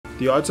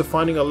The odds of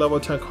finding a level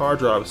 10 card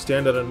drop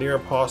stand at a near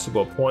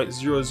impossible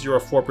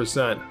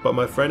 0.004%, but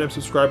my friend and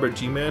subscriber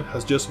G-Man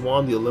has just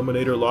won the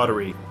Eliminator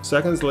lottery.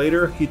 Seconds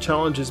later, he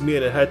challenges me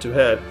in a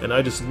head-to-head, and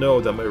I just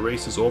know that my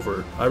race is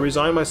over. I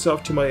resign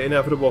myself to my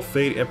inevitable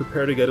fate and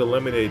prepare to get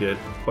eliminated,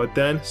 but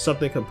then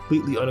something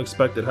completely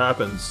unexpected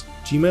happens.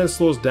 G-Man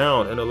slows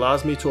down and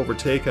allows me to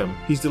overtake him.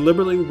 He's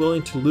deliberately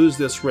willing to lose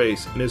this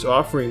race and is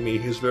offering me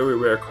his very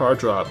rare card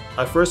drop.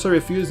 At first I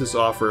refuse this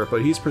offer,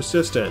 but he's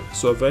persistent,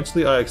 so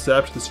eventually I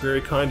accept this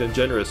very kind and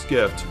generous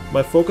gift.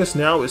 My focus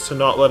now is to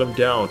not let him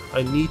down.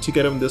 I need to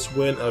get him this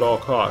win at all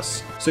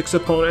costs. 6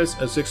 opponents,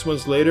 and 6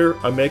 wins later,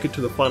 I make it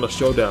to the final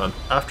showdown.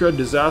 After a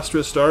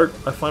disastrous start,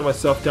 I find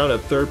myself down at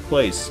 3rd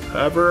place.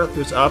 However,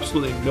 there's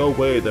absolutely no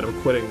way that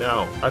I'm quitting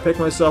now. I pick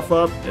myself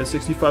up, and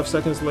 65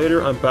 seconds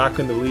later, I'm back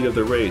in the lead of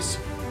the race.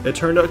 It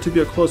turned out to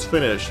be a close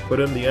finish, but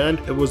in the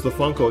end, it was the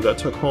Funko that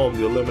took home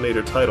the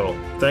Eliminator title.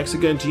 Thanks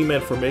again G-Man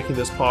for making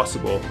this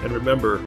possible, and remember,